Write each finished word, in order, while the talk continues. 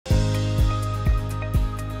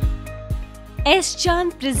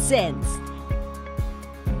S-Chan presents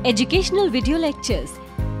educational video lectures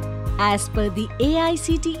as per the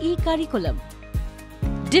AICTE curriculum.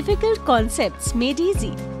 Difficult concepts made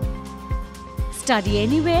easy. Study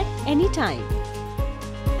anywhere, anytime.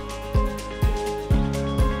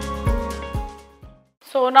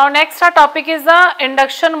 So now next our topic is the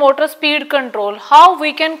induction motor speed control. How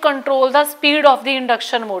we can control the speed of the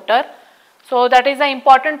induction motor. So that is the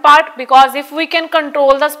important part, because if we can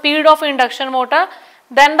control the speed of induction motor,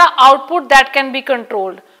 then the output that can be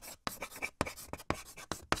controlled.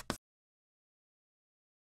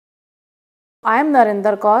 I am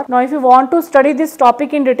Narendra Kaur. Now if you want to study this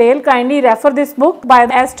topic in detail, kindly refer this book by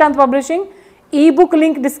S-Chan Publishing. E-book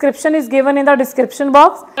link description is given in the description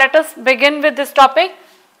box. Let us begin with this topic.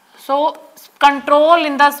 So control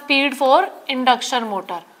in the speed for induction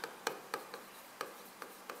motor.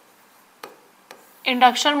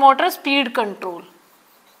 Induction motor speed control.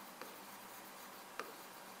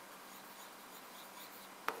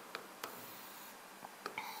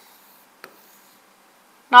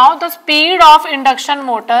 Now the speed of induction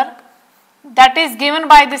motor, that is given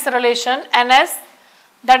by this relation Ns,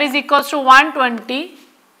 that is equals to 120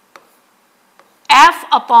 F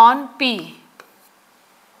upon P.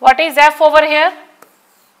 What is F over here?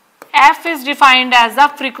 F is defined as the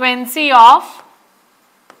frequency of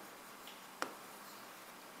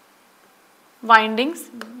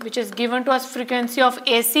windings, which is given to us frequency of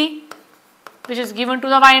AC, which is given to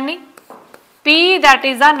the winding. P, that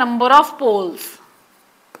is the number of poles.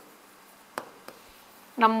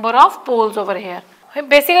 Number of poles over here.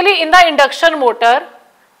 Basically in the induction motor,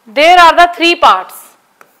 there are the three parts.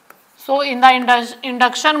 So in the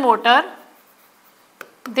induction motor,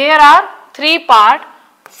 there are three parts.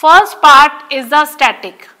 First part is the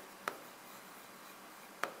static.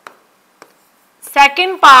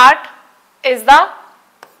 Second part is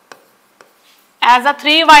as the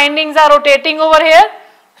three windings are rotating over here,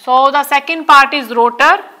 so the second part is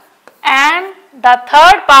rotor, and the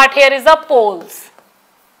third part here is the poles.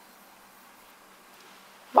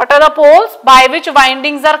 What are the poles? By which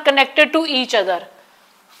windings are connected to each other.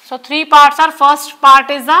 So three parts are, first part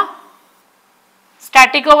is the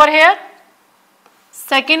static over here,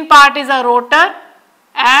 second part is a rotor,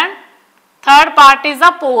 and third part is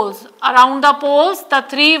the poles. Around the poles, the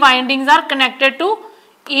three windings are connected to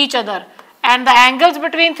each other, and the angles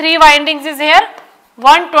between three windings is here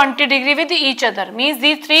 120 degree with each other. Means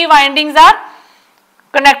these three windings are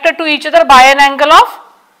connected to each other by an angle of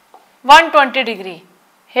 120 degree.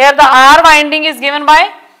 Here the R winding is given by,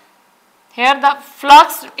 here the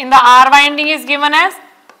flux in the R winding is given as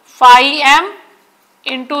phi m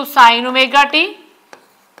into sin omega t.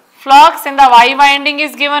 Flux in the Y winding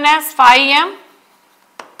is given as phi m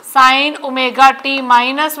sin omega t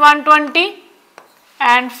minus 120,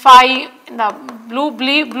 and phi in the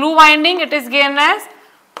blue winding it is given as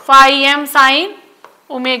phi m sin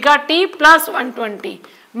omega t plus 120.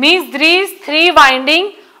 Means these three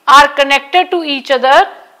windings are connected to each other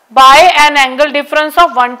by an angle difference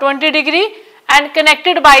of 120 degree and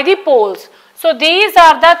connected by the poles. So these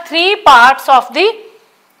are the three parts of the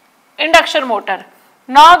induction motor.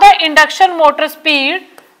 Now the induction motor speed,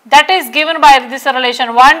 that is given by this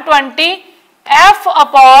relation 120 F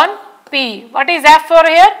upon P. What is F over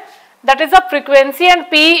here? That is the frequency, and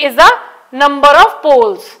P is the number of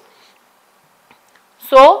poles.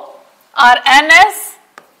 So our Ns,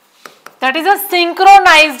 that is a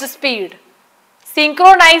synchronized speed.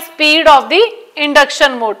 Synchronized speed of the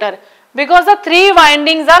induction motor, because the three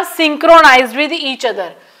windings are synchronized with each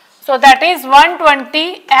other. So that is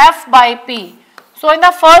 120 F by P. So in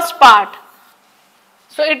the first part,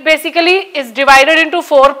 so it basically is divided into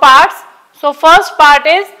four parts. So first part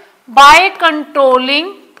is by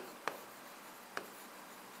controlling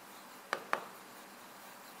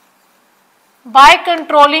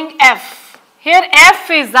F. Here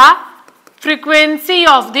F is the frequency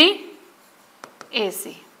of the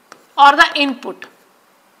AC or the input.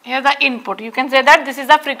 Here the input, you can say that this is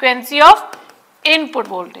the frequency of input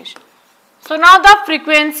voltage. So now the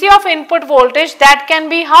frequency of input voltage, that can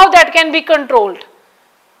be, how that can be controlled.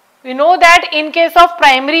 We know that in case of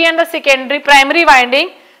primary and the primary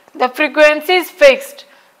winding, the frequency is fixed.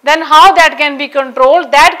 Then how that can be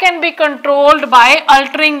controlled? That can be controlled by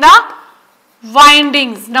altering the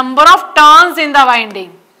windings, number of turns in the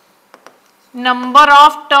winding. Number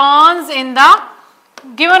of turns in the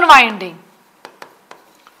given winding.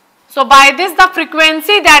 So by this the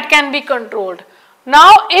frequency that can be controlled.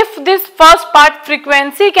 Now if this first part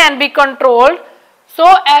frequency can be controlled, so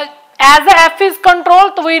as the F is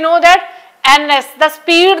controlled, we know that Ns, the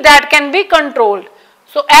speed that can be controlled.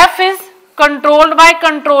 So F is controlled by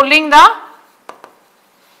controlling the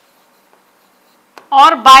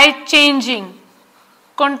or by changing.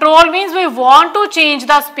 Control means we want to change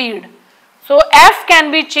the speed. So F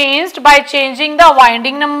can be changed by changing the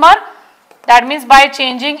winding number. That means by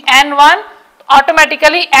changing N1,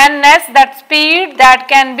 automatically Ns, that speed that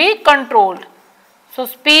can be controlled. So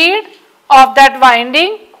speed of that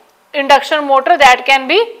winding induction motor that can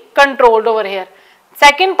be controlled over here.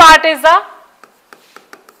 Second part is the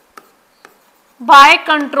by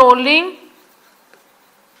controlling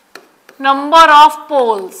number of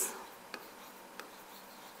poles.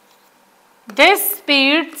 This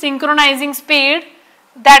speed, synchronizing speed,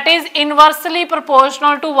 that is inversely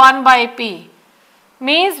proportional to 1 by P.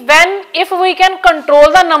 Means if we can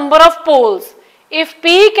control the number of poles, if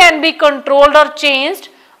P can be controlled or changed,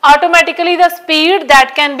 automatically the speed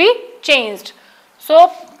that can be changed.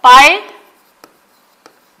 So by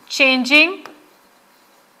changing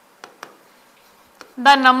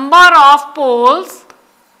the number of poles,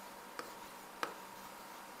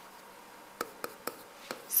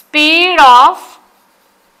 speed of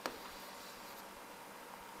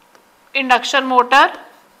induction motor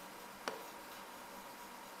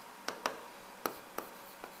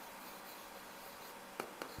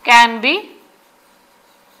can be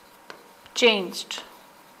changed.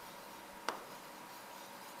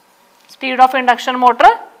 Speed of induction motor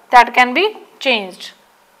that can be changed.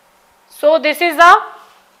 So this is the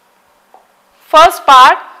first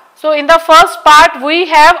part. So in the first part we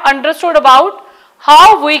have understood about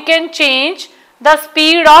how we can change the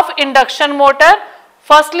speed of induction motor,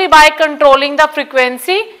 firstly by controlling the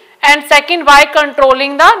frequency and second by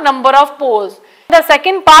controlling the number of poles. In the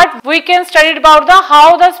second part we can study about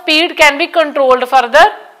how the speed can be controlled further.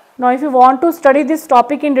 Now if you want to study this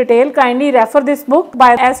topic in detail, kindly refer this book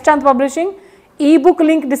by S. Chand Publishing. E-book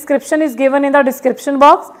link description is given in the description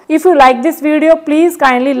box. If you like this video, please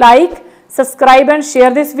kindly like, subscribe and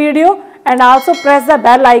share this video, and also press the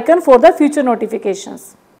bell icon for the future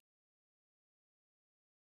notifications.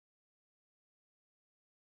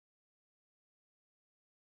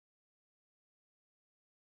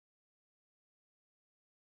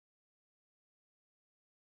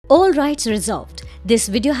 All rights reserved. This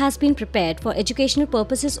video has been prepared for educational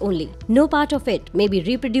purposes only. No part of it may be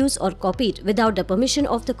reproduced or copied without the permission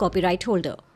of the copyright holder.